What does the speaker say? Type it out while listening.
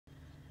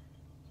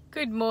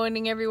Good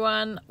morning,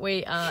 everyone.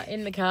 We are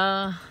in the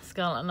car,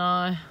 Scarlett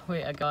and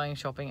we are going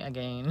shopping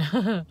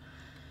again.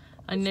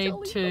 I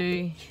need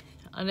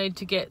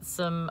to get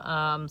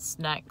some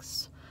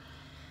snacks.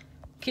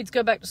 Kids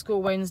go back to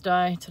school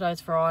Wednesday,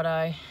 today's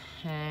Friday,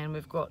 and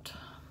we've got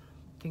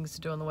things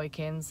to do on the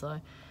weekend, so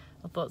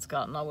I thought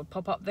Scarlett and I would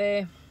pop up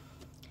there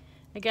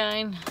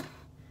again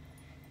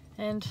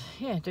and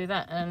yeah, do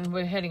that. And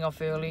we're heading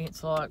off early.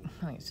 It's like,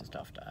 I think it's just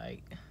after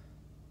 8.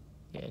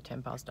 Yeah,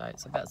 10 past 8,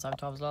 so about the same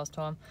time as last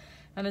time.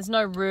 And there's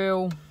no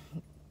real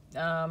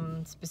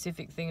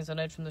specific things I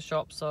need from the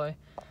shop, so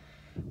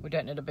we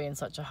don't need to be in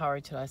such a hurry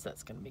today, so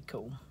that's going to be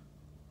cool.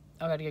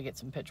 I've got to go get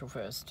some petrol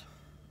first.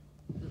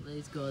 Look at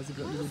these guys, have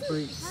got little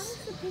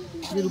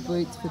boots. Little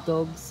boots for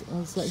dogs. I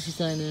was actually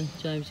saying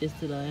to James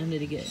yesterday, I need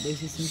to get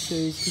Lucy some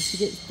shoes, because she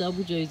gets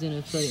double G's in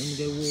her feet when we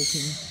go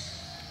walking.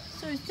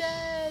 So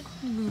sad.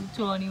 Little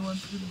tiny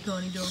ones, little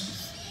tiny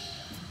dogs.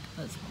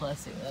 That's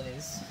classic, that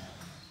is.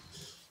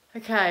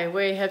 Okay,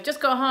 we have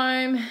just got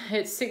home.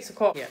 It's 6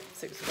 o'clock. Yeah,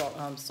 6 o'clock.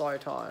 I'm so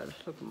tired.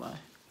 Look at my...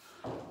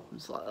 I'm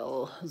just like,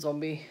 oh,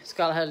 zombie.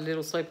 Scarlett had a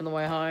little sleep on the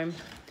way home,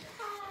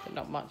 but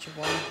not much of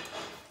one.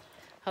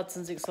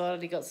 Hudson's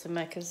excited. He got some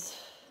Maccas.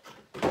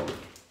 You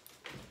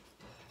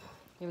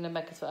haven't had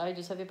Maccas for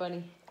ages, have you,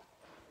 buddy?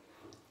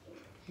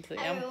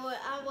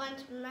 I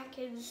want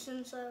Maccas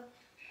since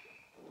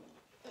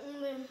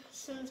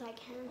I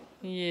can.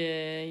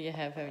 Yeah, you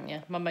have, haven't you?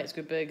 My mate's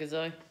good burgers,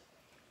 though.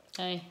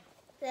 Hey?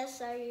 They're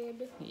so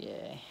good.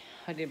 Yeah,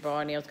 I didn't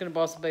buy any. I was going to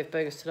buy some beef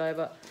burgers today,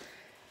 but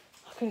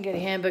I couldn't get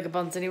any hamburger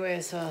buns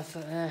anywhere, so I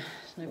thought, there's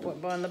no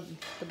point buying the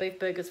beef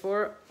burgers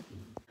for it.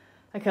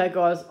 Okay,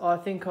 guys, I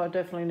think I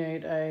definitely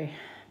need a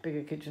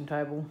bigger kitchen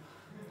table.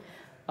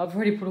 I've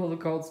already put all the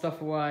cold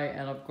stuff away,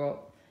 and I've got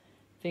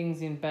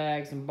things in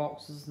bags and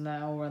boxes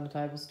now around the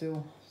table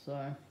still,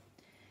 so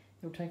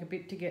it'll take a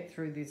bit to get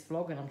through this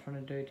vlog, and I'm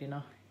trying to do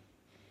dinner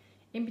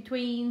in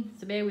between,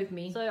 so bear with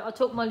me. So I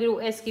took my little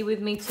esky with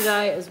me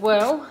today as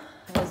well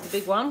as the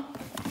big one,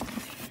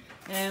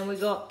 and we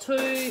got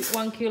 2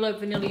 1 kilo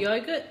vanilla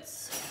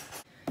yogurts.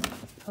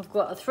 I've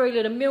got a 3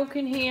 litre milk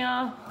in here.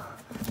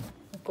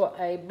 I've got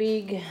a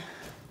big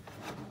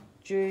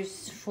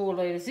juice, 4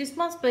 litres. This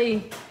must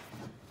be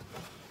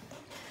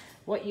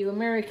what you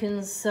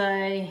Americans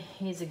say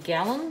is a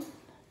gallon,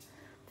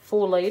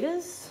 4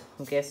 litres,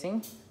 I'm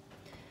guessing.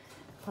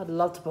 I'd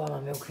love to buy my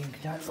milk in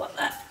containers like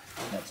that.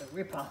 That's a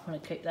ripper. I'm going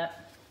to keep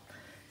that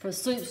for a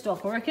soup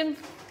stock, I reckon.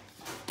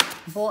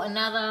 Bought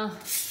another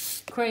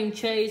cream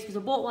cheese because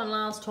I bought one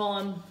last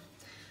time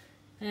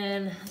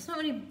and it's not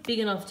really big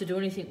enough to do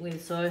anything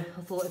with, so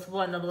I thought if I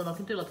buy another one I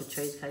can do like a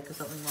cheesecake or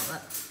something like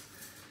that.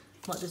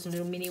 Might do some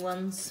little mini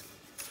ones.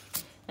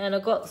 And I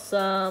got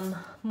some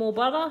more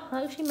butter.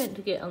 I actually meant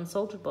to get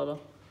unsalted butter.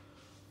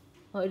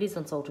 Oh, it is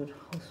unsalted.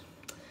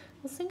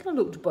 I think I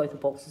looked at both the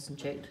boxes and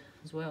checked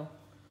as well.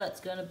 That's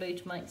going to be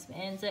to make some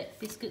Anzac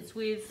biscuits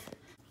with.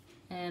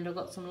 And I've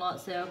got some light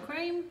sour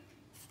cream.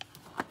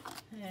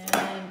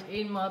 And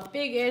in my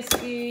big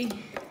esky,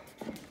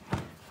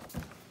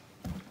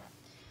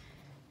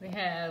 we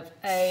have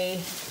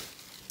a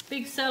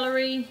big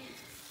celery.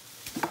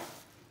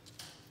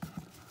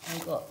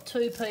 I've got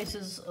 2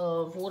 pieces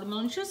of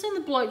watermelon. You should have seen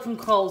the bloke from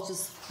Coles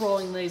just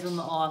throwing these on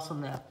the ice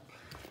on there.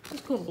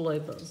 Just couldn't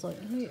believe it. I was like,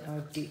 you are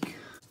a dick.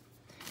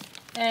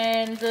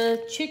 And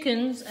the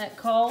chickens at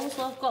Coles,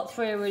 I've got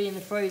 3 already in the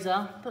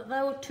freezer, but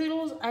they were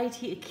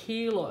 $2.80 a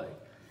kilo.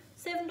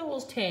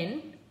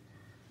 $7.10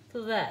 for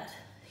that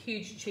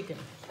huge chicken.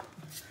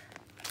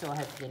 So I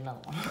have to get another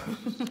one.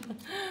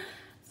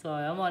 So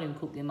I might even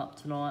cook them up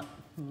tonight,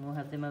 and we'll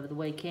have them over the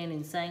weekend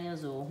in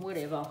Sangers or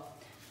whatever.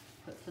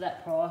 But for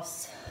that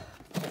price.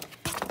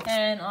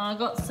 And I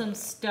got some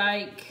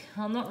steak.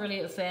 I'm not really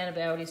a fan of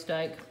Aldi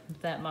steak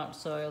that much,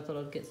 so I thought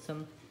I'd get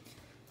some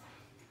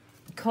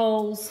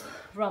Coles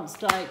rump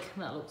steak.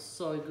 That looks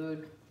so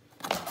good.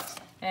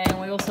 And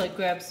we also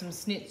grabbed some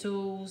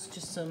schnitzels,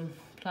 just some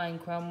plain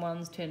crumb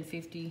ones,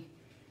 $10.50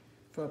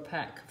 for a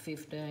pack,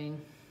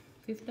 15.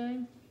 15?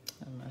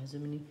 I don't know, is there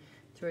many?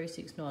 3,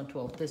 6, 9,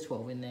 12. There's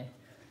 12 in there.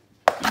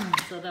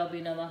 So that'll be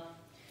another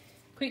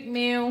quick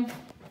meal.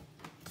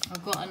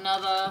 I've got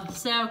another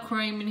sour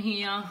cream in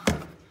here.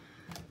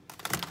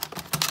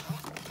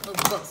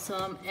 I've got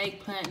some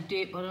eggplant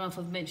dip. I don't know if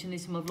I've mentioned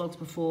this in my vlogs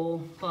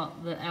before,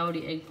 but the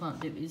Aldi eggplant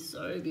dip is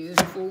so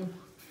beautiful.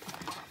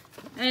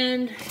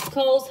 And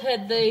Coles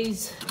had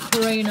these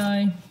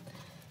Perino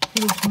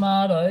little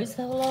tomatoes.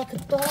 They were like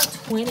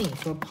 $1.20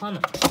 for a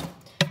punnet.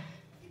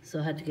 So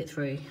I had to get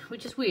 3,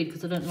 which is weird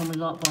because I don't normally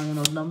like buying in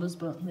odd numbers,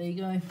 but there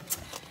you go.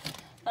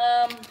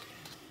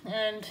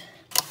 And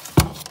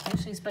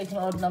actually, speaking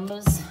of odd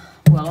numbers,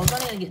 well, I was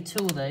only going to get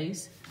 2 of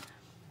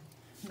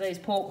these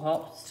pork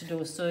hops to do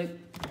a soup.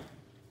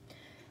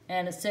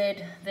 And it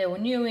said they were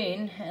new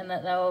in and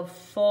that they were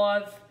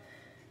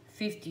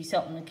 $5.50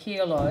 something a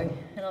kilo.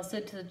 And I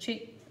said to the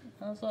chick,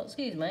 I was like,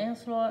 excuse me, I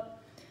was like,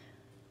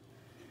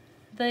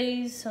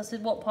 these, I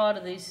said, what part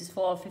of these is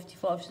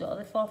 $5.55? She's like, oh,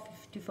 they're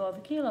 $5.55 a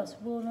kilo. I said,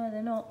 well, no,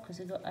 they're not, because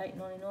they've got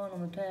 $8.99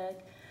 on the tag.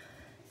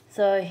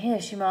 So yeah,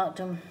 she marked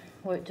them,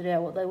 worked it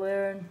out what they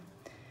were, and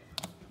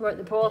wrote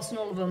the price on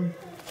all of them.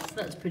 So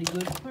that's pretty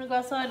good. Want to go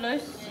outside,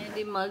 Luce? And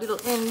in my little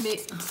end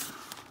bit,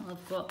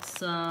 I've got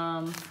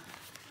some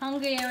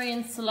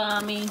Hungarian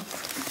salami.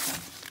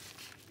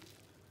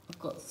 I've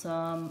got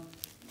some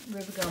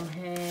river gum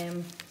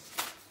ham.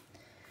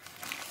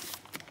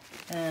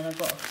 And I've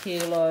got a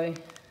kilo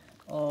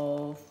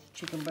of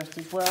chicken breast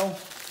as well.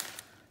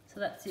 So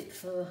that's it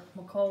for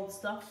my cold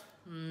stuff.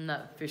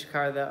 That fish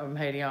curry that I'm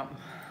heating up.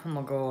 Oh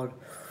my god.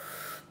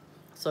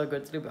 So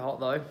good. It's a little bit hot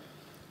though.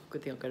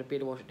 Good thing I've got a beer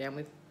to wash it down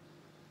with.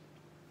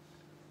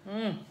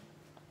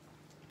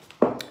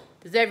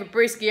 Deserve a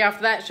brisky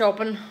after that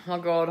shopping. Oh my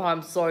god,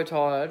 I'm so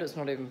tired. It's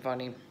not even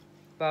funny.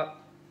 But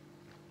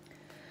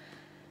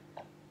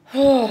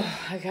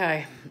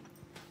okay.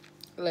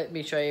 Let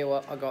me show you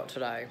what I got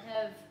today. I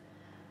have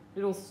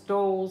little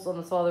stalls on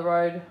the side of the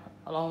road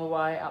along the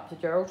way up to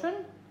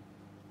Geraldton.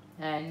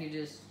 And you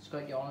just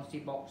got your honesty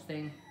box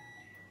thing.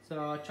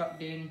 So I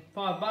chucked in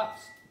 $5.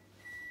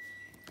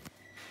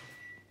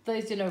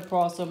 These didn't have a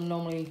price. So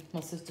normally my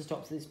sister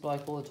stops at this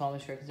bloke all the time.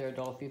 She reckons they're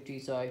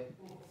 $1.50. So I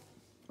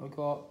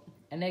got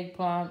an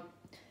eggplant,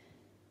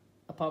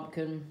 a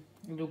pumpkin,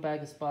 a little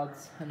bag of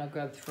spuds, and I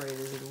grabbed 3 of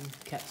the little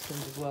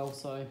capsicums as well.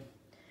 So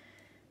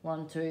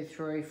 1, 2,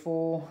 3,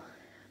 4.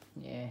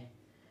 Yeah,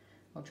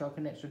 I'll chuck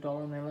an extra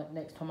 $1 in there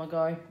next time I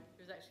go.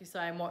 He was actually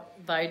saying what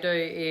they do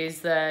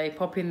is they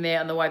pop in there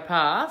on the way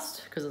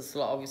past, because it's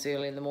like obviously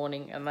early in the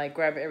morning, and they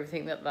grab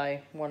everything that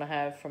they want to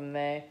have from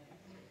there.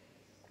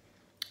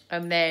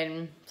 And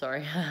then,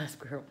 sorry,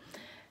 squirrel.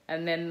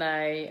 And then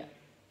they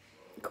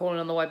call in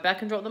on the way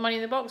back and drop the money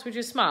in the box, which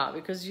is smart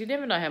because you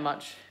never know how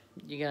much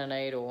you're going to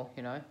need or,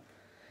 you know.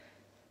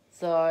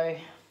 So,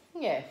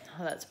 yeah,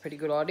 that's a pretty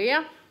good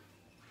idea.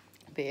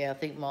 But yeah, I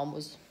think mine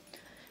was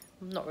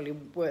not really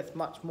worth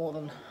much more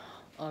than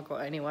I got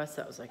anyway, so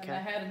that was okay. And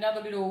they had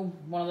another little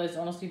one of those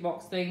honesty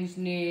box things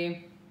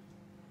near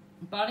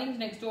Bunnings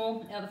next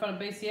door, out the front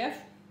of BCF.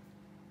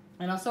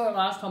 And I saw it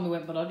last time we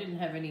went, but I didn't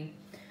have any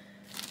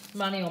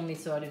money on me,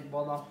 so I didn't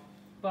bother.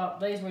 But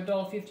these were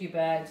 $1.50 a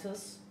bag, so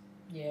it's,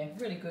 yeah,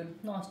 really good.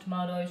 Nice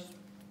tomatoes.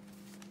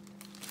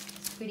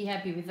 Pretty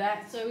happy with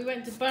that. So we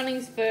went to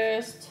Bunnings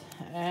first,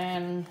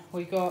 and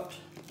we got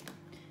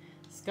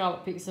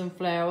Scarlett picked some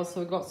flowers.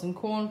 So we got some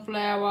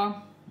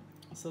cornflower.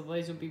 So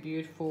these will be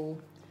beautiful.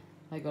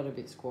 They got a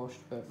bit squashed,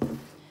 but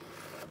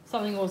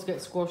something always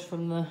gets squashed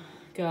from the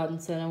garden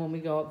centre when we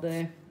go up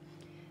there.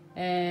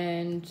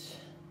 And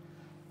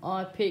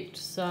I picked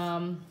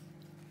some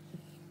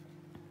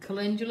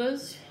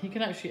calendulas. You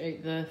can actually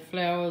eat the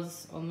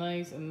flowers on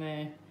these, and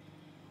they're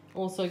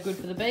also good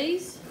for the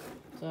bees.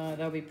 So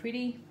they'll be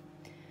pretty.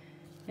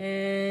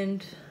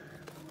 And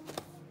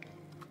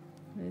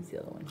there's the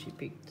other one she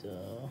picked.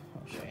 I'll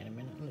show you in a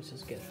minute. Let's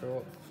just get through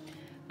it.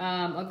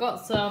 I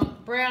got some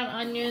brown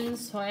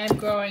onions. I am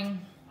growing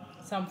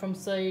some from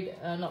seed,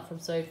 not from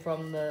seed,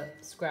 from the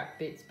scrap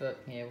bits, but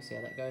yeah, we'll see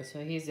how that goes. So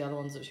here's the other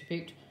ones that she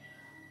picked.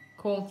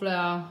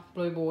 Cornflower,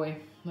 blue boy.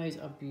 These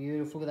are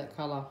beautiful with that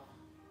colour.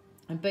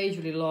 And bees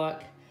really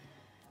like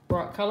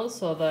bright colours,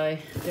 so they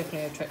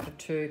definitely attracted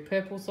to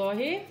purple side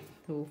here.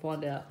 So we'll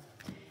find out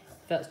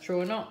if that's true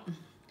or not.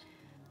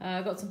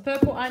 I got some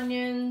purple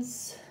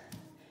onions,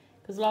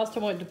 because last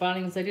time I went to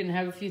Bunnings, they didn't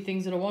have a few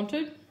things that I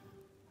wanted.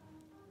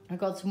 I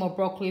got some more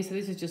broccoli, so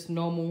this is just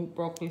normal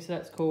broccoli, so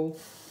that's cool.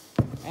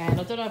 And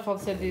I don't know if I've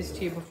said this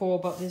to you before,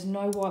 but there's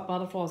no white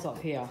butterflies up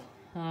here.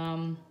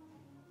 And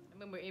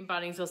when we're in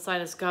Bunnings, I was saying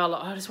to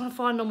Scarlett, I just want to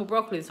find normal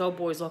broccoli. This old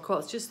boy's like, oh,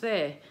 it's just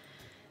there.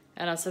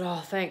 And I said,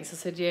 oh, thanks. I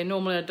said, yeah,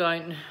 normally I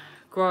don't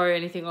grow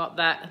anything like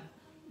that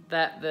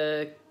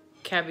the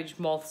cabbage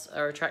moths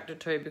are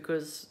attracted to,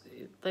 because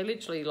they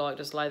literally like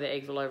just lay their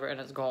eggs all over it and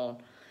it's gone.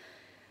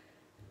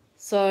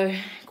 So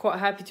quite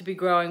happy to be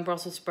growing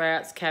Brussels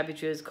sprouts,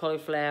 cabbages,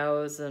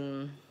 cauliflowers,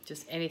 and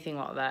just anything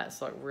like that.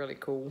 It's like really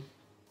cool.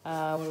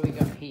 What do we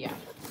got here?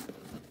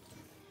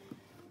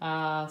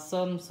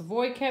 Some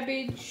Savoy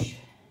cabbage.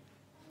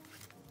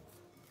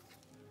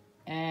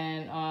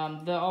 And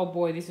the old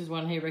boy, this is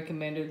one he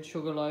recommended,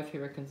 Sugarloaf. He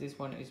reckons this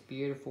one is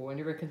beautiful, and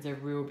he reckons they're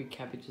real big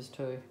cabbages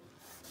too.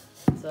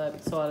 So I'm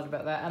excited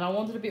about that. And I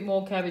wanted a bit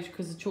more cabbage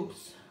because the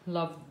chooks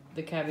love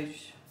the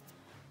cabbage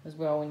as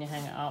well when you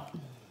hang it up.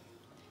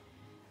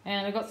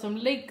 And I got some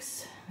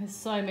leeks. There's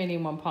so many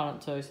in one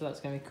punnet too, so that's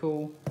going to be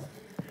cool.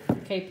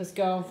 Keep us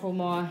going for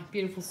my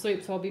beautiful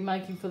soups I'll be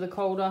making for the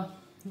colder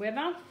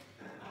weather.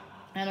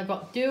 And I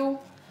got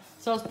dill.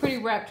 So I was pretty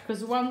wrapped,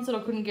 because the ones that I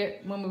couldn't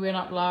get when we went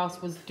up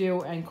last was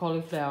dill and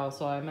cauliflower.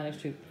 So I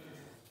managed to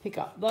pick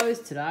up those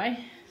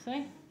today.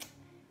 See?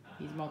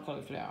 Here's my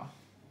cauliflower.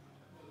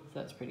 So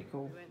that's pretty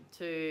cool. We went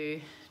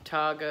to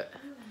Target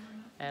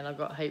and I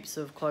got heaps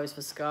of clothes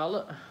for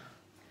Scarlett.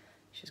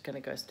 She's going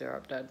to go stir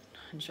up Dad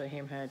and show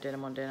him her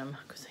denim on denim,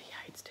 because he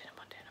hates denim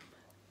on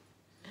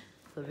denim.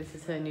 So this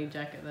is her new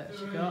jacket that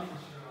she got.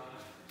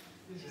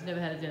 She's never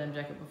had a denim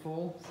jacket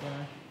before, so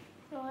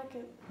I like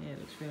it. yeah, it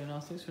looks really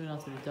nice. It looks really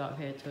nice with the dark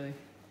hair too.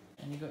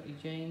 And you got your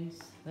jeans.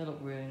 They look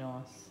really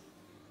nice.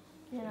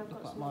 Yeah, I've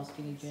Look got like my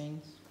skinny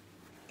jeans.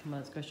 Come on,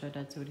 let's go show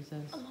Dad, see what he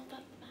says. I love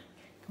that.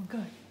 Come on,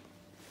 go.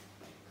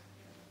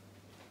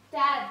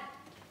 Dad.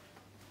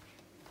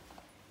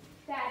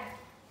 Dad.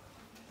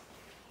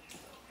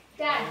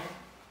 Dad.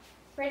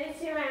 Ready to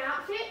see my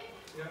outfit?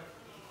 Yeah.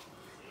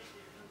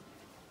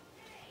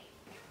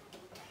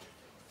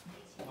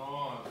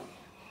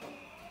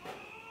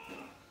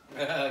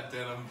 Nice.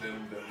 Denim.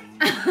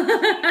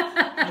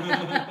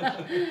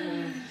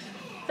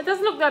 It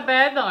doesn't look that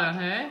bad though,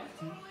 huh?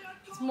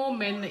 It's more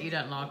men that you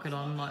don't like it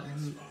on, like.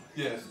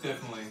 Yes,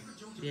 definitely.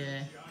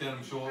 Yeah. Denim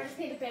I shorts. just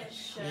need a better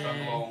shirt.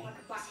 Yeah. Like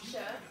a black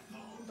shirt.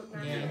 Look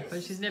nice. Yeah,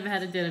 but she's never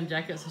had a denim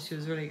jacket, so she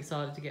was really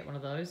excited to get one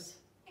of those.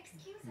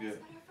 Yeah.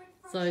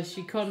 So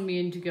she conned me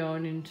into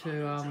going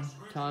into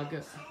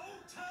Target.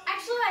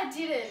 Actually, I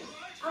didn't.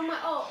 I'm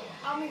like, oh,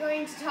 I'm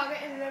going to Target,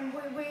 and then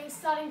we're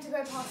starting to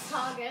go past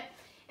Target,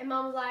 and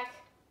Mum was like,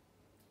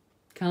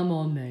 Come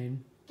on,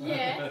 then.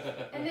 yeah.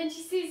 And then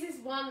she sees this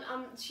one,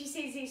 she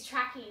sees these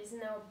trackies,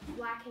 and they were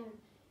black and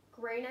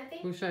green, I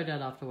think. We'll show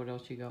Dad after what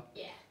else you got.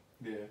 Yeah.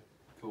 Yeah.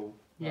 Cool.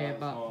 Yeah, That's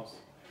but nice.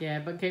 yeah,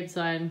 but keep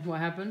saying what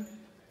happened.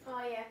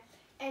 Oh yeah.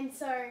 And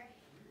so,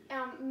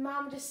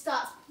 Mum just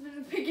starts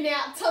picking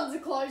out tons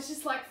of clothes,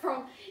 just like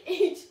from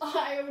each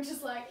aisle,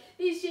 just like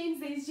these jeans,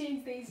 these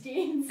jeans, these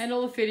jeans. And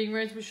all the fitting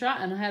rooms were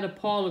shut, and I had a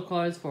pile of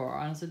clothes for her.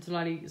 And I said to the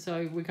lady,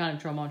 so we can't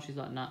try them on. She's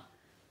like, nah.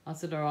 I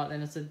said, all right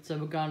then. I said, so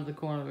we're going to the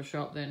corner of the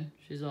shop then.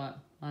 She's like,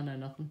 I know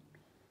nothing.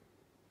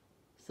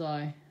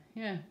 So,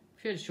 yeah.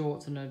 She had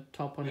shorts and a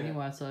top on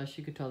anyway, so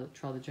she could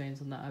try the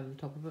jeans on that over the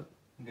top of it.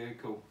 Yeah,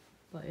 cool.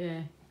 But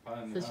yeah.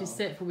 Fine, So she's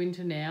set for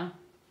winter now.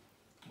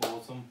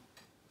 Awesome.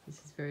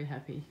 She's very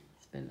happy.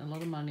 Spent a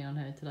lot of money on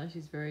her today.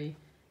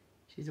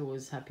 She's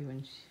always happy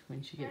when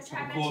she gets Try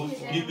something. Of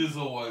course, matching he is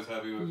always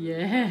happy with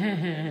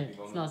Yeah.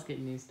 It's nice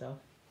getting new stuff.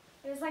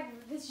 It was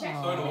like this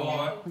jacket. So do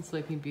I. And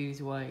Sleeping Beauty's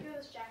awake. Look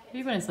at this jacket.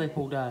 You've been asleep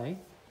all day.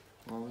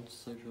 I went to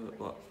sleep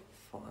at like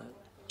 5.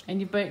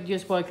 And you've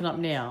just woken up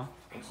now.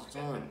 What's the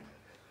time?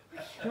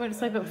 You went to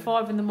sleep at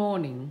 5 in the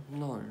morning.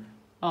 No.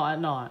 Oh,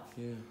 at night.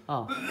 Yeah.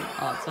 Oh,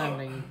 it's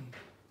only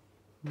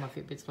my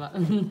Fitbit's flat. I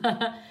don't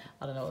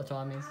know what the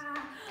time is.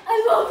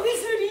 I love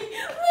this hoodie.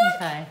 Look.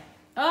 Okay.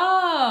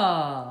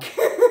 Oh.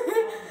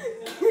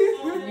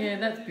 Yeah,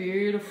 that's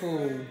beautiful.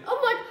 I'm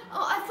like,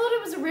 oh, I thought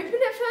it was a ribbon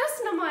at first,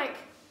 and I'm like,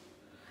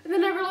 and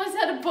then I realised I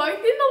had a both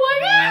in. I'm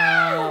like,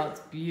 Wow,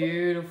 it's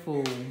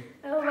beautiful.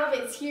 I love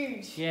it. It's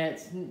huge. Yeah,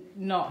 it's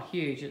not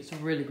huge. It's a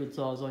really good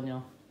size on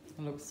you.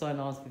 It looks so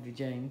nice with your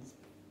jeans.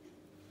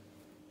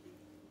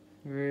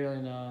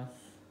 Really nice.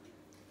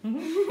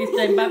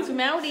 15 bucks from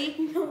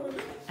Aldi.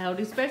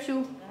 Aldi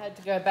special. I had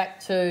to go back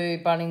to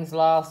Bunnings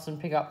last and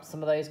pick up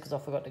some of these because I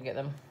forgot to get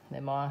them.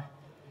 They're my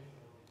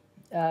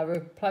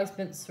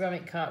replacement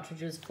ceramic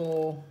cartridges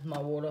for my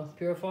water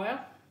purifier.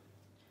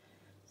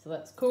 So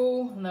that's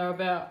cool. And they're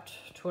about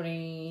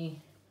 $23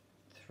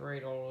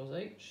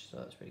 each. So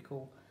that's pretty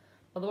cool.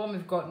 But the one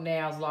we've got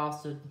now has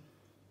lasted...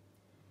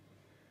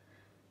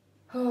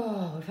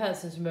 Oh, we've had it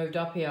since we moved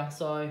up here.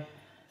 So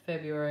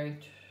February,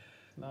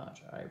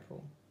 March,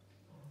 April.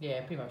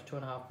 Yeah, pretty much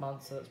 2.5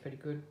 months, so that's pretty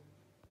good.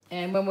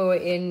 And when we were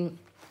in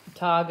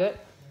Target,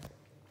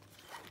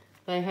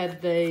 they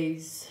had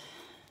these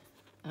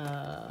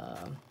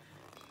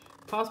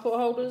passport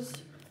holders.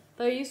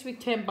 They used to be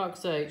 10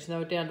 bucks each, and they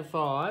were down to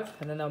 5,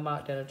 and then they were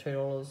marked down to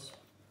 $2.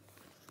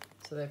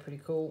 So they're pretty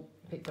cool.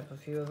 Picked up a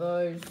few of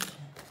those.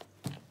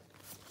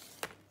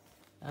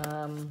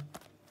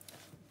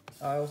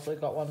 I also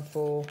got one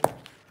for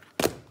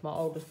my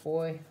oldest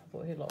boy. I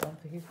thought he'd like one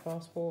for his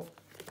passport.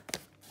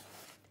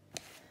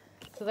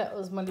 So that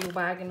was my little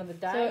bargain of the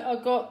day. So I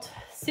got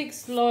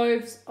 6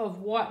 loaves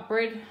of white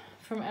bread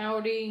from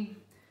Aldi,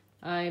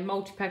 a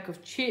multi-pack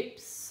of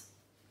chips,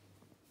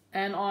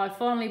 and I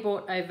finally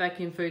bought a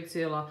vacuum food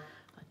sealer.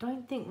 I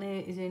don't think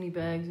there is any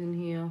bags in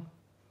here.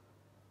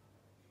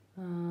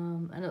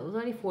 And it was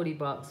only 40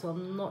 bucks, so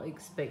I'm not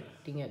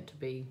expecting it to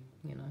be,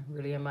 you know,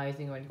 really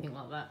amazing or anything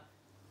like that.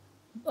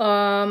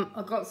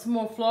 I got some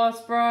more fly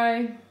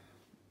spray,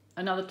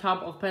 another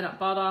tub of peanut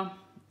butter,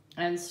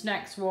 and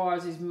snacks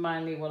wise is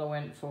mainly what I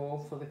went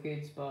for the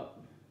kids, but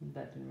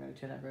that didn't really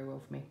turn out very well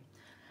for me.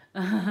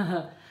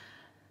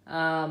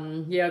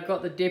 Yeah, I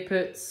got the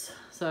dippets,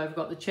 so I've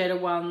got the cheddar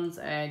ones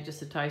and just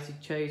the tasty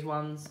cheese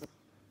ones.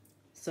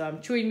 Some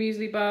chewy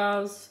muesli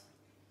bars,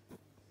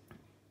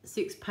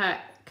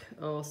 6-pack,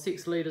 or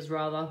 6 litres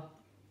rather,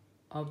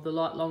 of the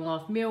light long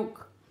life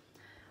milk.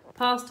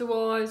 Pasta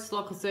wise,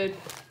 like I said,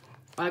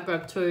 I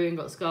grabbed 2 and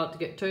got Scarlett to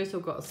get 2, so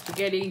I've got a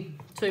spaghetti,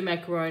 2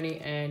 macaroni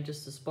and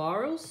just the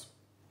spirals.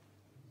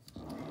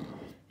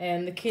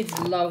 And the kids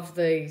love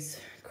these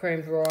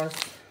creamed rice,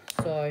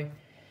 so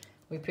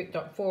we picked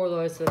up 4 of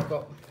those, so they've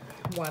got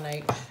 1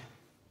 each.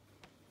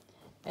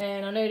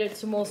 And I needed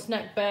some more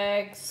snack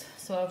bags,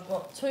 so I've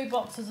got 2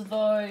 boxes of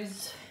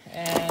those,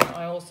 and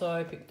I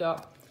also picked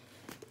up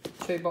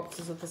 2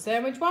 boxes of the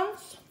sandwich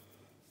ones.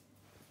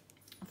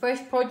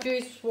 Fresh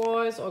produce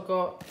wise, I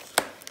got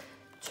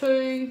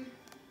 2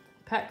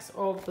 packs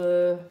of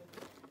the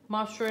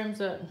mushrooms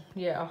that,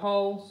 yeah, are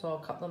whole, so I'll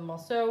cut them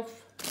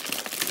myself.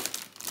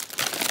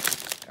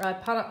 a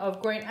punnet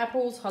of green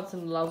apples.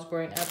 Hudson loves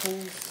green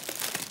apples.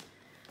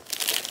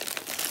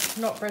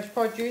 Not fresh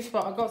produce,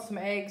 but I got some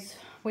eggs.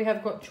 We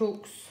have got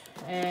chooks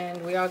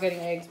and we are getting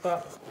eggs,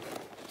 but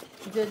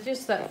they're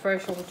just that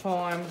fresh all the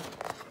time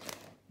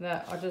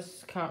that I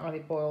just can't really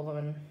boil them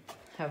and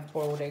have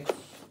boiled eggs.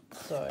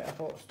 So I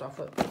thought stuff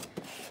it.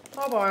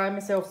 I'll buy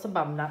myself some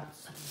bum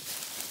nuts.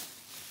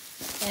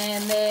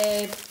 And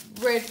they're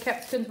red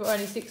capsicums, but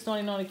only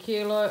 $6.99 a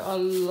kilo. I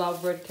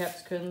love red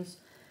capsicums.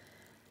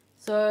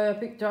 So I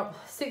picked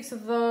up 6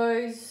 of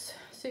those.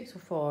 6 or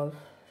 5?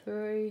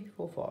 3,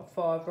 4, 5.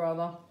 5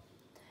 rather.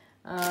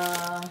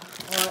 I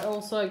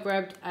also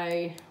grabbed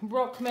a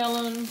rock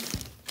melon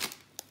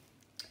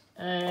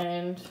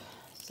and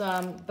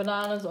some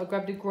bananas. I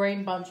grabbed a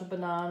green bunch of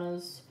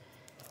bananas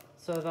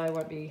so they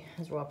won't be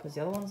as ripe as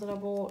the other ones that I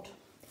bought.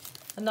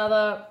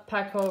 Another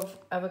pack of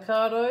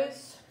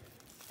avocados.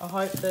 I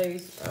hope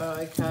these are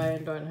okay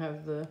and don't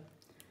have the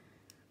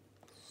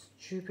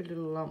stupid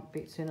little lump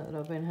bits in it that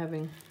I've been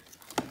having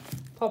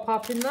pop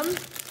up in them.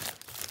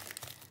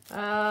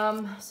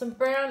 Some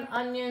brown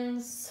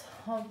onions.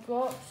 I've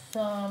got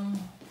some,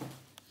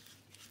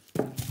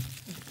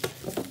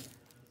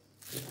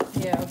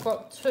 yeah, I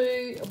bought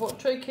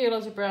 2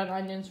 kilos of brown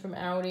onions from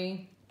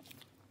Aldi.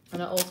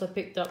 And I also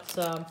picked up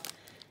some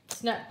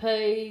snap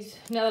peas.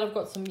 Now that I've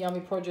got some yummy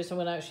produce, I'm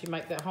going to actually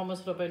make that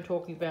hummus that I've been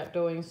talking about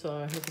doing. So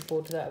I'm looking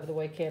forward to that over the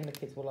weekend. The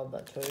kids will love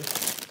that too.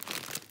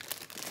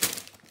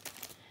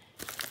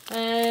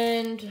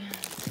 And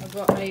I've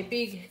got a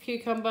big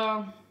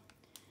cucumber.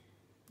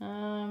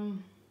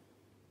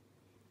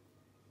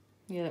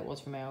 Yeah, that was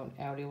from Aldi.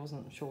 I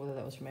wasn't sure whether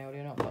that was from Aldi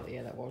or not, but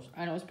yeah, that was.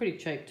 And it was pretty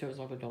cheap too. It was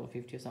like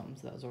 $1.50 or something,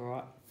 so that was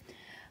alright.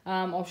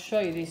 I'll show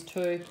you these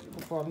too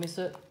before I miss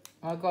it.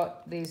 I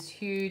got this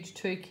huge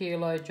 2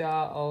 kilo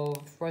jar of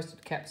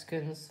roasted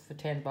capsicums for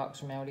 $10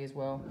 from Aldi as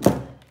well.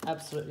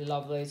 Absolutely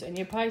love these. And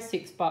you pay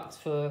 $6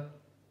 for,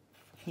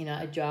 you know,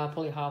 a jar,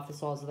 probably half the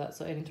size of that.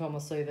 So anytime I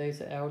see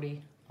these at Aldi,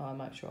 I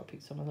make sure I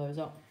pick some of those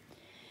up.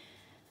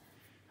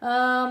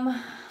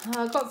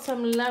 I got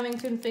some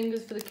lamington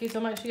fingers for the kids.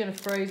 I'm actually going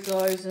to freeze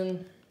those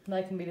and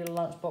they can be little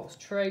lunchbox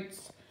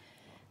treats.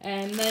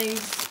 And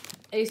these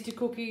Easter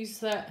cookies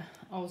that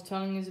I was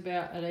telling you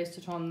about at Easter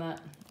time that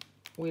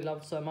we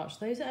love so much.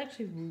 These are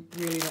actually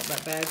really not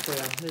that bad for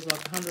you. There's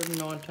like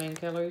 119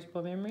 calories by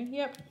memory.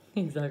 Yep,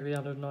 exactly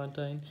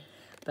 119.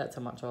 That's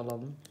how much I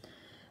love them.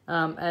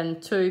 And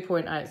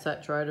 2.8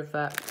 saturated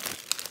fat.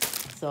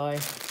 So,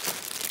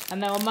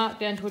 and they were marked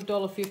down to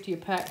 $1.50 a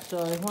pack.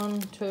 So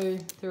 1, 2,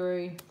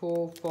 3,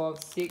 4,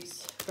 5,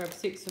 6. Grab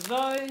 6 of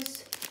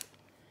those.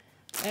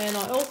 And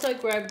I also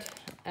grabbed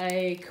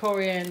a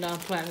coriander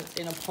plant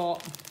in a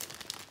pot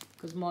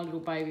because my little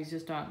babies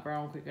just aren't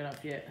growing quick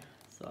enough yet.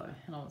 So,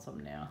 and I want some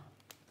now.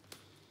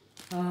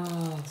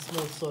 Oh, it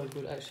smells so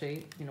good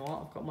actually. You know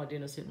what? I've got my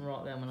dinner sitting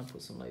right there. I'm going to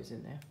put some leaves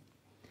in there.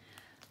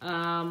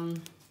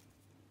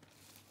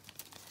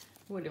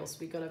 What else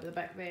we got over the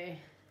back there?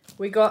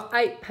 We got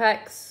 8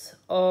 packs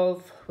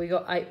of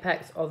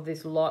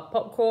this light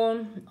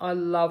popcorn. I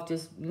love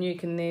just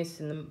nuking this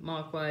in the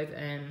microwave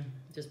and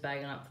just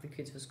bagging up for the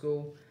kids for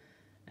school.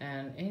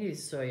 And it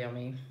is so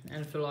yummy.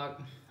 And for like,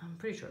 I'm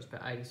pretty sure it's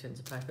about 80 cents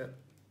a packet.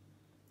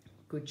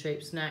 Good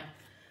cheap snack.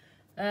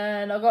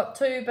 And I got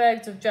 2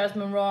 bags of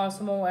jasmine rice.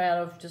 I'm all out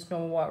of just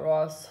normal white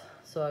rice.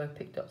 So I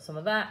picked up some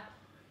of that.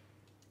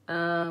 What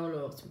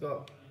else we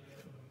got?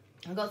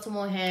 I got some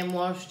more hand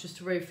wash just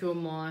to refill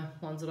my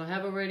ones that I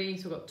have already.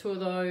 So I got 2 of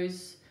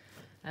those.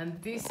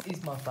 And this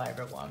is my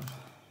favourite one.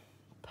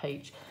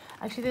 Peach.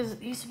 Actually, there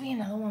used to be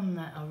another one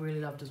that I really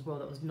loved as well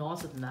that was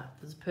nicer than that.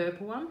 There's a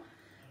purple one.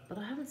 But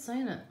I haven't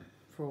seen it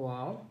for a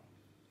while.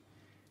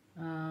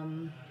 So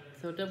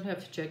I'll definitely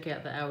have to check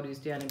out the Aldi's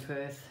down in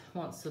Perth.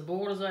 Once the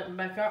borders open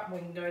back up, we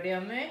can go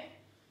down there.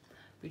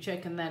 Be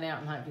checking that out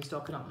and hopefully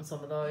stocking up on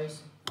some of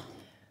those.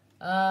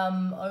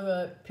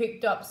 I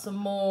picked up some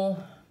more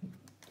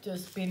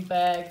just bin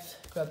bags,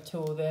 grabbed 2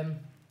 of them.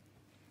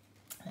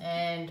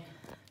 And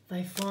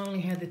they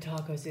finally had the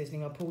taco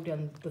seasoning. I pulled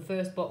down the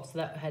first box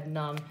that had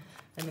none,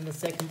 and then the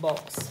second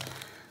box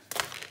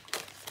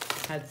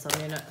had some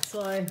in it.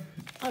 So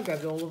I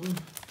grabbed all of them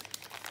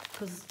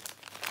because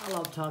I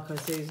love taco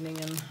seasoning,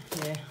 and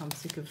yeah, I'm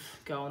sick of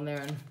going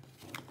there and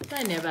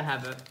they never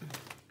have it.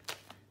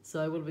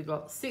 So what have we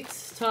got?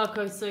 6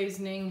 taco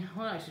seasoning. I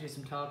want to actually do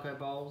some taco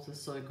bowls. They're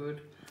so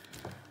good.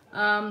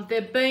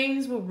 Their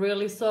beans were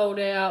really sold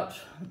out.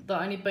 The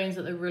only beans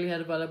that they really had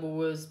available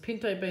was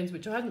pinto beans,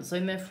 which I hadn't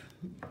seen there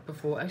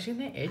before. Actually,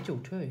 they're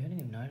edgel too. I didn't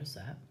even notice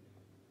that.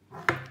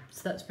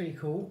 So that's pretty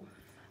cool.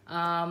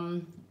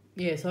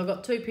 Yeah, so I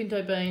got 2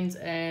 pinto beans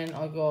and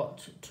I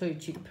got 2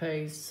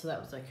 chickpeas, so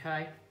that was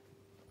okay.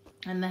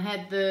 And they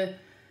had the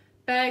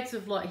bags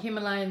of like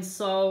Himalayan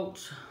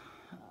salt,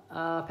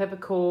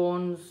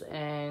 peppercorns,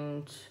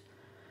 and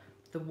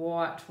the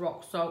white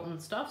rock salt and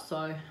stuff.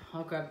 So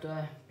I grabbed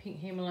a pink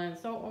Himalayan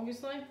salt,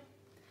 obviously.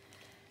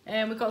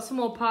 And we got some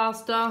more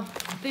pasta.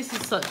 This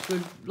is such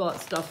good like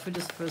stuff for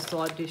just for a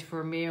side dish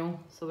for a meal.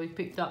 So we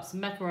picked up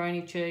some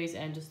macaroni cheese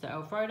and just the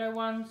Alfredo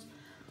ones.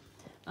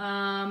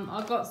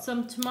 I got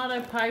some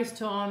tomato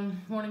paste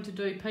on wanting to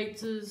do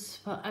pizzas,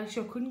 but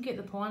actually I couldn't get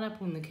the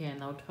pineapple in the can.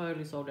 They were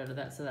totally sold out of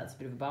that, so that's a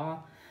bit of a bummer.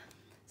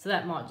 So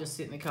that might just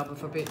sit in the cupboard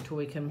for a bit until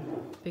we can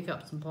pick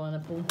up some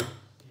pineapple.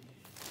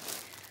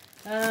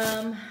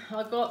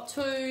 I got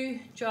 2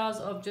 jars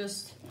of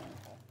just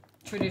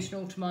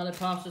traditional tomato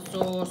pasta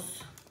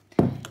sauce,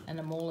 and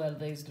I'm all out of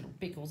these little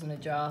pickles in a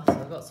jar, so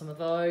I got some of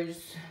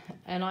those.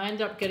 And I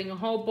ended up getting a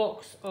whole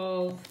box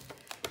of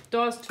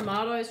diced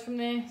tomatoes from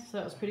there, so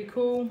that was pretty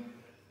cool.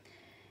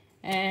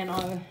 And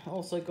I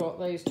also got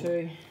these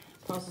 2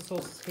 pasta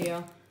sauces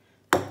here.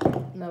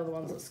 And they were the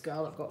ones that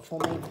Scarlett got for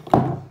me.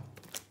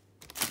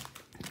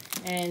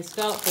 And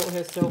Scarlett bought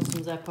herself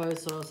some Zappos,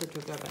 so I said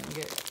to her go back and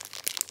get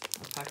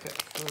a packet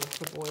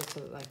for the boys so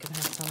that they can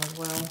have some as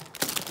well.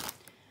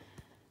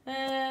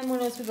 And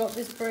what else we got?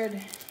 This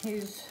bread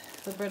is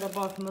the bread I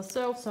buy for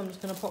myself, so I'm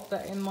just going to pop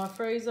that in my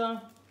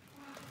freezer.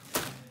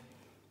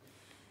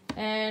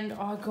 And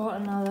I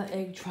got another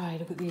egg tray.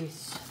 Look at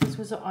this. This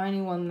was the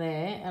only one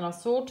there, and I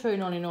saw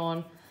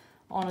 $2.99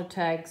 on a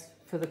tag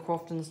for the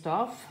Crofton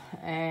stuff,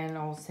 and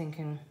I was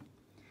thinking,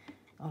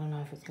 I don't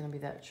know if it's going to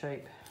be that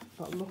cheap,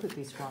 but look at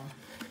this one.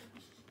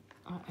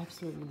 I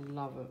absolutely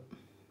love it.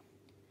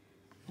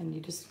 And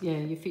you just, yeah,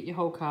 you fit your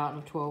whole carton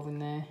of 12 in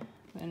there,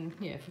 and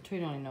yeah, for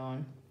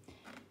 $2.99,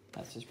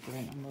 that's just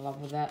brilliant. I'm in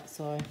love with that.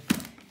 So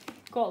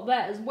got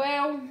that as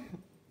well.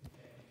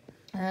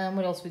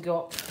 What else we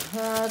got?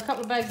 A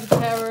couple of bags of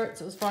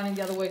carrots. It was funny,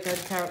 the other week I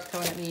had carrots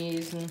coming at my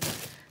ears, and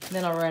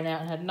then I ran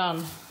out and had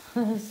none.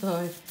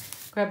 So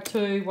grabbed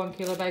 2 1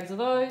 kilo bags of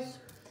those.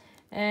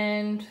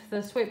 And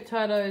the sweet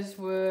potatoes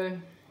were,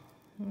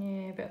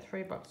 yeah, about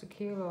 $3 a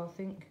kilo, I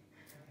think.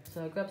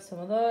 So I grabbed some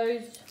of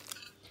those.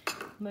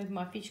 Move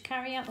my fish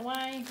curry out the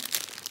way.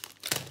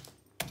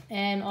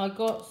 And I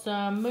got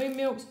some moo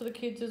milks for the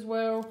kids as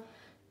well.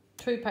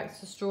 2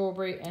 packs of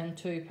strawberry and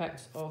 2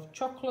 packs of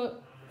chocolate.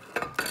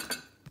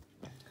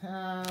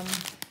 What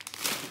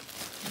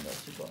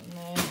else we got in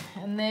there?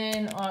 And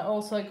then I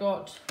also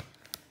got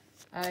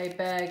a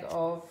bag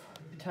of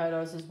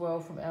potatoes as well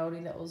from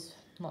Aldi. That was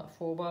like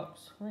 $4. I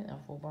think they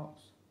were $4.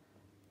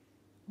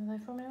 Were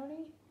they from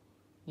Aldi?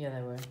 Yeah,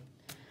 they were.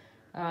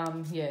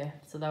 Yeah,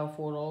 so they were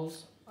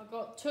 $4. I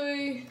got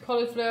 2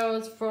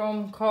 cauliflowers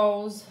from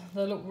Coles.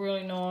 They look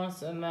really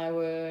nice, and they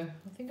were,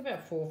 I think,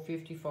 about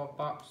 $4.50,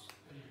 $5.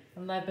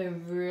 And they've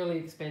been really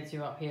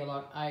expensive up here,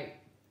 like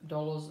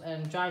 $8.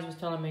 And James was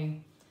telling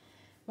me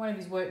one of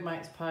his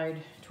workmates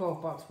paid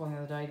 $12 one the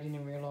other day. Didn't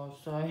even realise,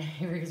 so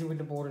he reckons he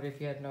wouldn't have bought it if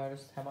he had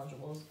noticed how much it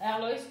was.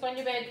 Out loose, go on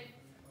your bed.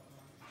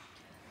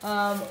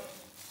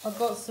 I've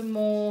got some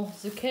more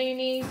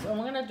zucchinis. I'm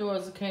going to do a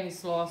zucchini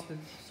slice with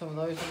some of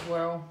those as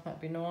well. That'd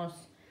be nice.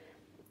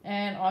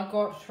 And I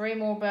got 3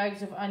 more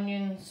bags of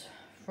onions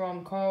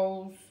from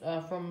Coles.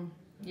 I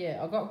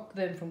got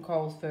them from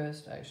Coles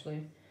first,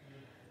 actually.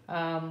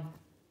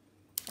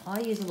 I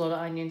use a lot of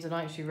onions, and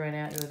I actually ran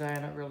out the other day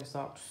and it really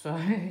sucked. So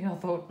I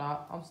thought,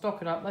 nah, I'm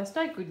stocking up. They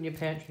stay good in your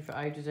pantry for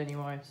ages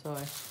anyway, so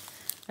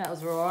that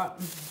was alright.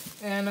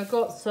 And I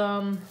got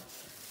some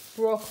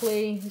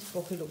broccoli. This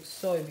broccoli looks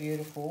so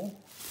beautiful.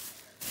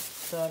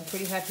 So I'm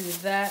pretty happy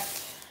with that.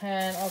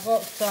 And I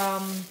got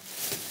some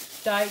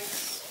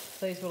dates.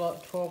 These were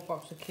like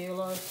 $12 a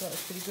kilo, so that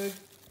was pretty good.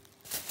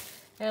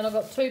 And I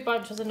got 2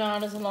 bunches of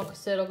bananas, and like I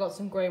said, I got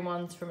some green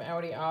ones from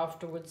Aldi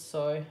afterwards,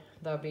 so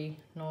they'll be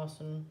nice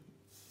and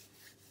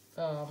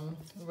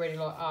ready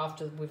like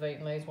after we've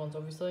eaten these ones,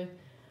 obviously.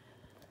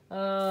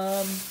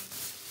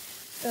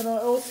 And I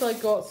also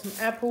got some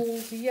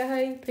apples,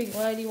 yay, pink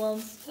lady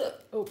ones.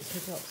 Oops,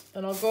 hiccups.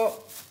 And I got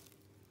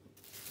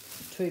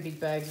 2 big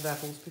bags of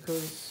apples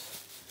because,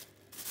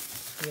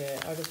 yeah,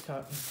 I just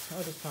can't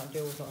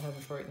deal with not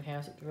having fruit in the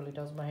house. It really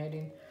does my head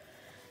in.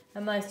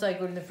 And they stay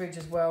good in the fridge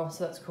as well,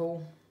 so that's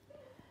cool.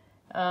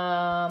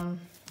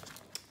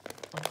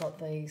 I've got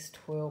these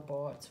 12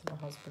 bites for my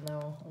husband. They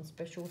were on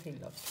special. He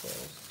loves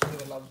 12. He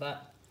would love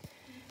that.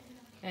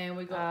 And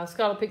we got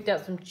Scarlett picked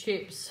out some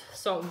chips,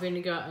 salt and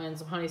vinegar, and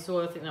some honey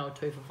soy. I think they were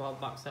 2 for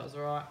 $5. That was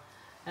alright.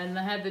 And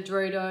they had the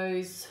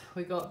Doritos.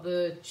 We got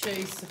the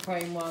cheese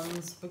supreme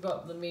ones. We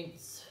got the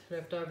mints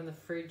left over in the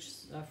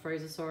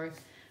freezer. Sorry.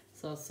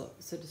 So I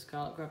said to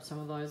Scarlett, grab some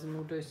of those, and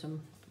we'll do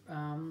some.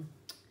 Oh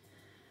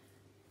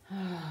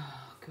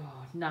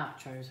God,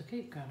 nachos. I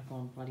keep going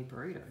on bloody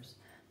burritos.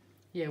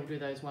 Yeah, we'll do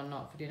those one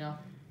night for dinner.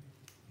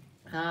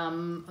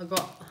 I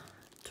got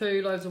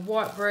 2 loaves of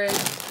white bread.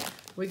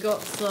 We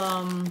got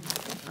some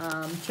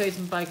cheese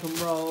and bacon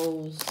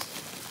rolls.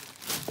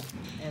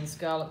 And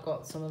Scarlett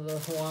got some of the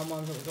Hawaiian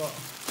ones that we got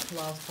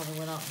last time we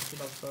went up. She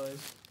loves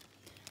those.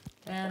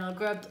 And I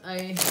grabbed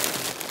a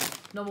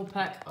normal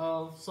pack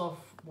of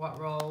soft white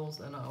rolls,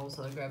 and I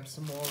also grabbed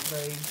some more of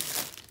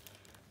these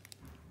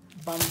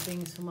bun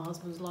things for my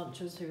husband's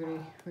lunches. He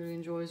really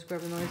enjoys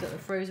grabbing those at the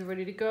freezer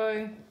ready to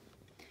go.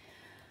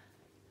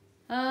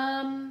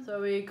 So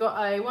we got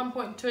a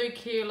 1.2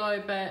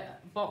 kilo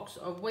box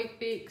of Wheat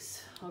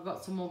Bix. I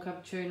got some more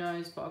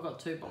cappuccinos, but I got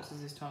 2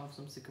 boxes this time because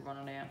I'm sick of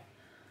running out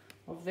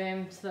of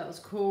them, so that was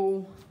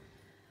cool.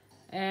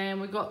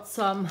 And we got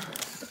some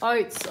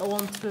oats. I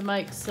want to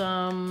make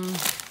some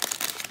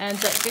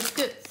Anzac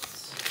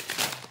biscuits.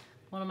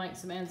 I want to make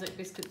some Anzac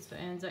biscuits for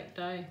Anzac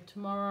Day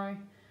tomorrow.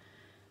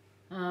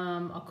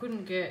 I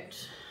couldn't get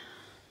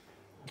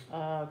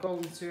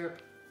golden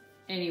syrup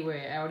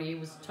anywhere. Aldi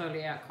was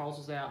totally out, Coles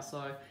was out,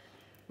 so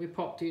we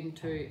popped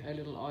into a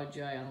little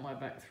IJ on the way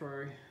back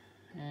through,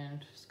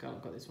 and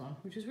Scarlett got this one,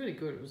 which is really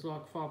good. It was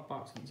like $5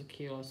 and it's a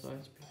kilo, so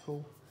it's pretty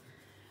cool.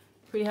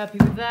 Pretty happy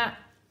with that.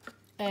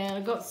 And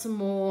I got some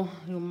more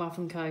little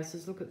muffin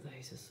cases. Look at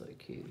these, they're so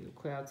cute. Little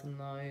clouds in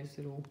those,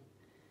 little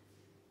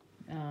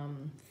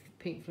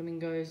pink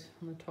flamingos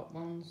on the top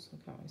ones. I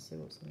can't really see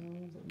what's the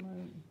ones at the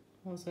moment.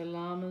 I want to say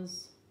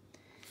llamas.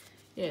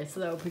 Yeah, so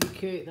they were pretty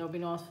cute. They'll be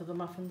nice for the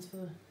muffins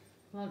for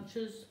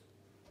lunches.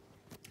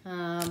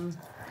 What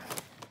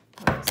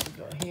else we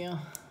got here?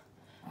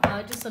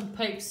 Just some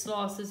peach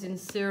slices in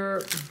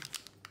syrup.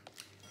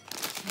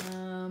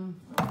 I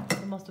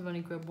must have only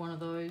grabbed one of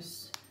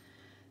those.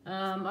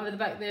 Over the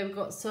back there we've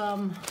got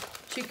some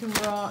chicken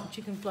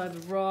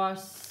flavoured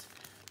rice.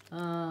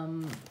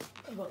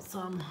 I've got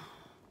some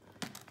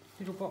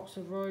little box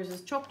of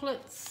Rose's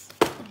chocolates.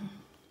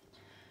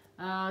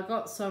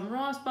 Got some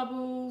rice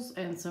bubbles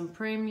and some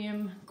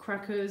premium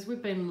crackers.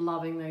 We've been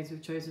loving these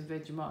with cheese and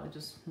Vegemite. They're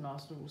just a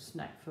nice little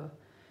snack for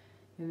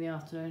in the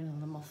afternoon,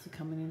 and the moths are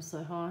coming in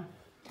so high.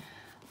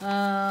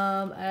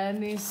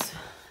 And this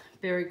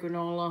berry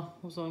granola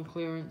was on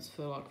clearance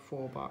for like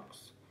 $4.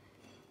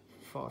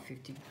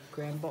 550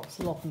 gram box.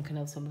 Lachlan can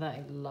have some of that.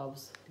 He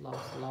loves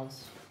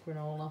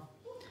granola.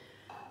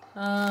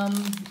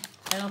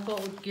 And I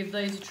thought we'd give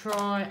these a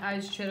try.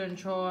 Aged cheddar and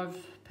chive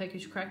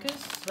peckish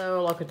crackers. They were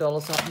like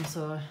 $1 something,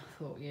 so I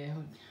thought, yeah,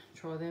 we'd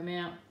try them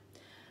out.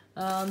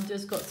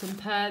 Just got some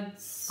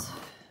pads.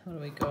 What do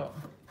we got?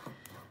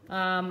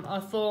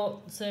 I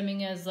thought,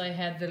 assuming as they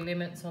had the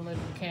limits on the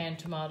canned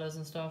tomatoes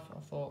and stuff, I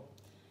thought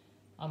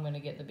I'm going to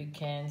get the big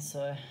cans,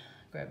 so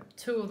grabbed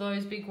 2 of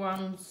those big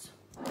ones.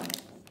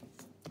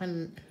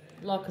 And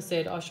like I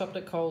said, I shopped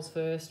at Coles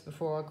first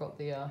before I got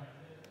the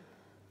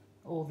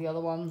all the other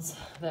ones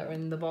that were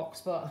in the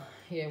box, but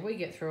yeah, we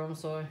get through them,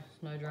 so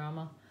no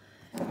drama.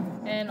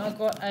 And I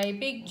got a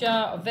big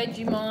jar of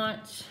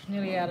Vegemite,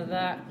 nearly out of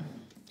that,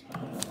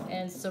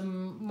 and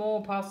some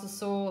more pasta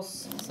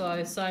sauce.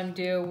 So same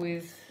deal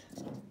with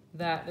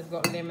that, they've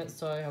got limits,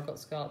 so I've got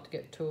Scarlett to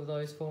get 2 of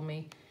those for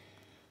me.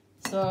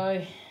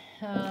 So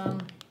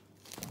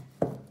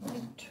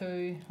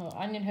 2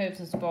 onion, herbs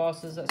and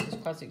spices. That's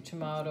just classic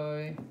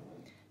tomato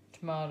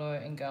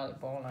and garlic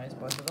bolognese,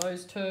 both of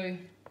those 2.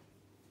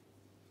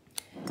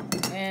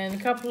 And a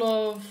couple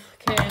of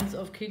cans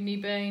of kidney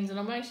beans, and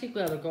I'm actually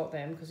glad I got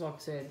them because, like I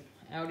said,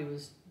 Aldi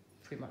was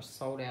pretty much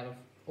sold out of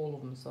all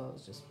of them, so I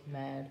was just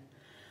mad.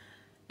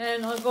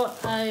 And I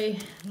got a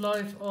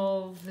loaf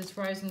of this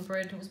raisin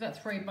bread. It was about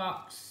 $3. It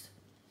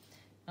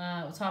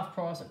was half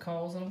price at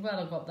Coles, and I'm glad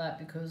I got that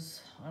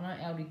because I know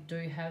Aldi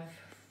do have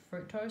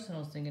fructose, and I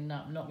was thinking,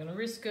 no, I'm not going to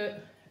risk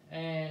it,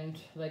 and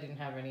they didn't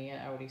have any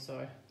at Aldi,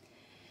 so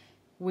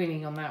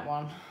winning on that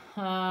one.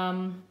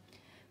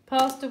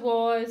 Pasta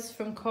wise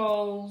from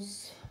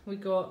Coles, we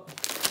got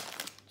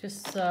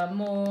just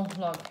more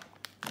like,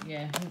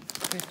 yeah,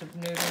 twist of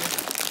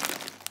noodles,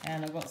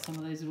 and I got some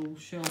of these little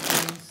shell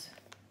things.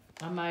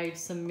 I made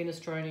some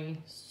minestrone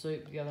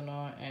soup the other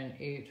night and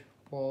it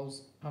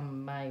was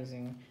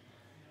amazing,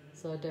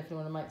 so I definitely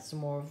want to make some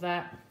more of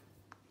that.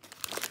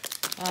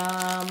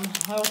 I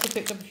also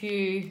picked up a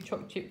few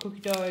chocolate chip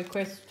cookie dough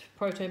Quest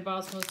protein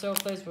bars for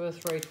myself. Those were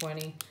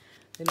 $3.20.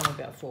 They're only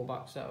about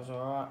 $4, that was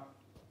alright.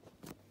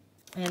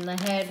 And they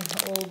had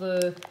all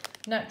the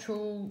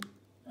natural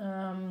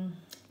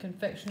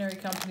confectionery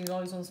company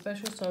loaves on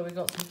special. So we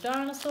got some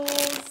dinosaurs,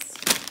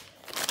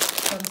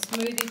 some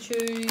smoothie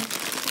chews,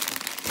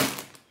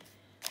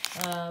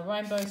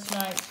 rainbow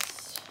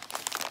snakes,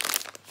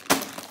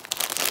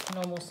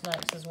 normal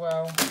snakes as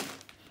well.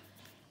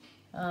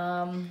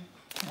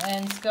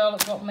 And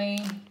Scarlett got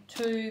me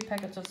 2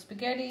 packets of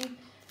spaghetti,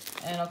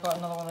 and I got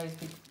another one of these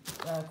big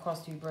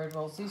crusty bread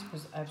rolls. This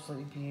was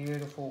absolutely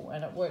beautiful,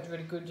 and it worked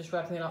really good just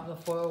wrapping it up in the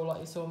foil like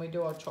you saw me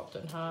do. I chopped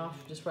it in half,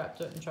 just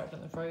wrapped it and chucked it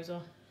in the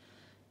freezer,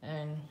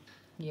 and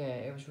yeah,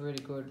 it was really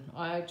good.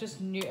 I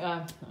just knew,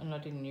 and I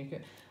didn't nuke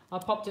it. I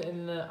popped it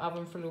in the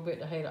oven for a little bit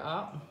to heat it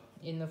up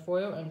in the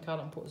foil and cut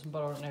it and put some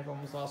butter on it, and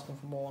everyone was asking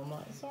for more. I'm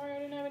like, sorry, I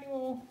didn't have any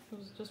more. It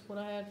was just what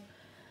I had.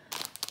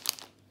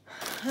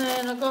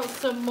 And I got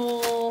some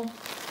more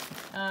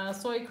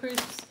soy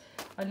crisps.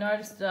 I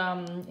noticed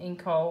in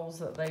Coles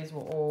that these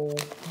were all,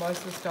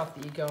 most of the stuff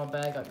that you go and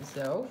bag up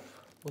yourself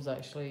was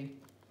actually,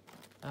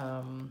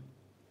 yeah,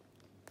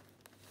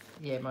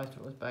 most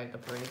of it was bagged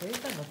up already. These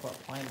don't look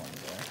like plain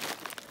ones though.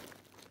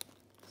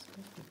 It's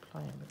supposed to be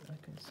plain, but I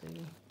can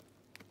see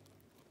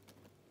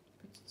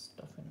bits of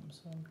stuff in them,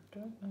 so I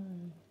don't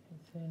know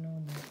if they're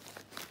normal.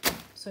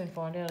 Soon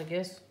find out, I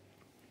guess.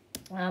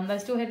 They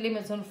still had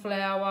limits on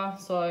flour,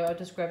 so I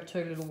just grabbed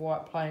 2 little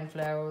white plain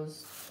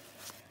flours.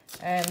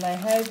 And they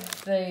had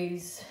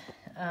these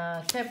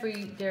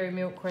Cadbury Dairy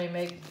Milk Cream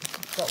Egg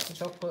box of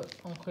chocolate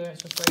on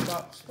clearance for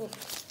 $3. Oof.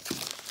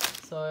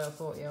 So I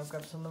thought, yeah, I'll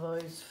grab some of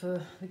those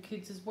for the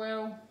kids as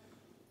well.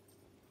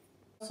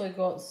 Also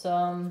got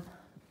some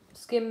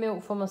skim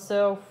milk for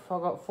myself. I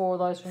got 4 of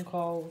those from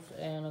Coles,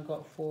 and I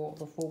got 4 of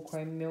the full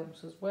cream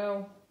milks as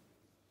well.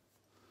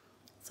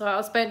 So I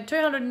spent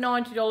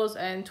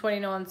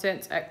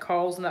 $290.29 at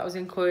Coles, and that was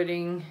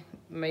including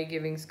me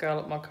giving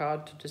Scarlett my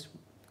card to just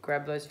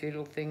grab those few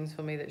little things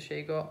for me that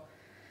she got.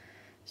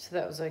 So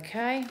that was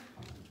okay.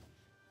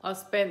 I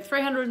spent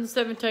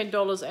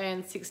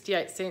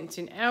 $317.68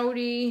 in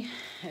Aldi,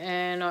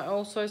 and I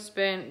also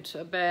spent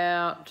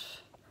about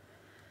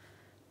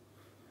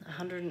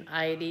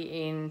 $180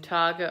 in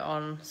Target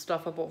on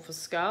stuff I bought for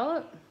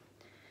Scarlett.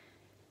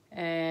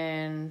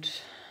 And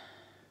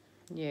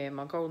yeah,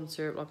 my golden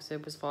syrup, like I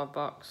said, was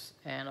 $5,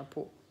 and I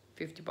put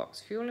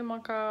 $50 fuel in my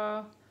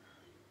car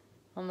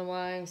on the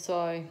way.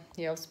 So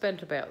yeah, I've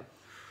spent about,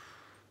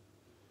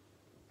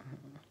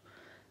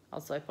 I'll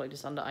say probably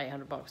just under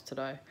 $800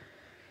 today.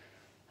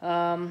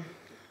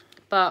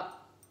 But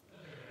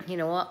you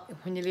know what?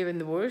 When you live in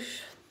the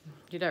bush,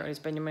 you don't really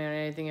spend your money on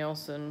anything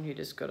else, and you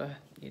just gotta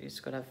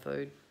have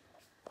food.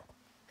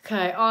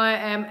 Okay, I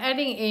am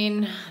adding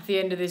in the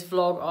end of this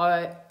vlog.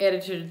 I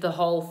edited the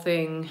whole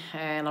thing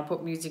and I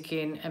put music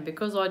in, and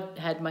because I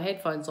had my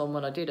headphones on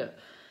when I did it,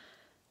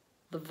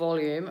 the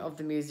volume of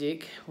the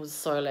music was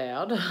so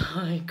loud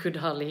I could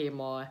hardly hear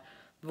my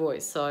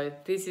voice. So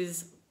this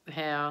is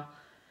how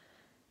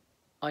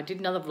I did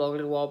another vlog a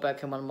little while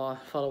back, and one of my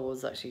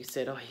followers actually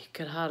said, oh, you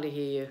could hardly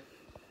hear your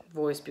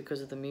voice because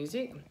of the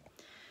music.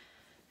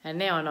 And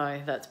now I know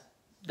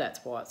that's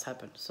why it's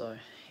happened. So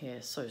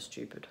yeah, so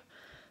stupid.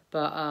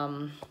 But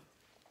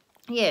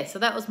yeah, so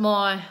that was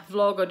my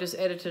vlog. I just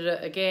edited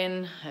it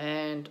again,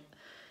 and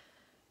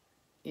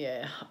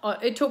yeah,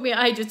 it took me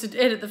ages to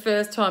edit the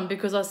first time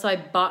because I say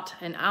but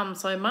and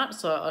so much,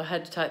 so I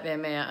had to take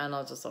them out, and I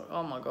was just like,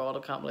 oh my god, I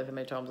can't believe how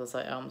many times I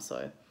say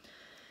so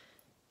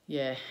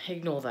yeah,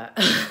 ignore that.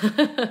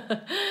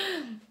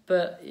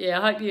 But yeah,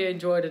 I hope you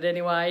enjoyed it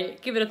anyway.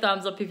 Give it a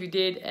thumbs up if you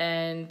did,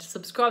 and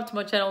subscribe to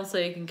my channel so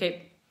you can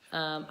keep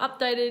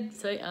updated.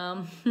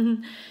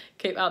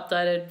 Keep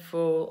updated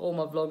for all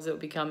my vlogs that will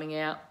be coming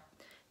out.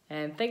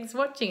 And thanks for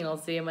watching, and I'll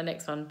see you in my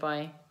next one.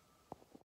 Bye.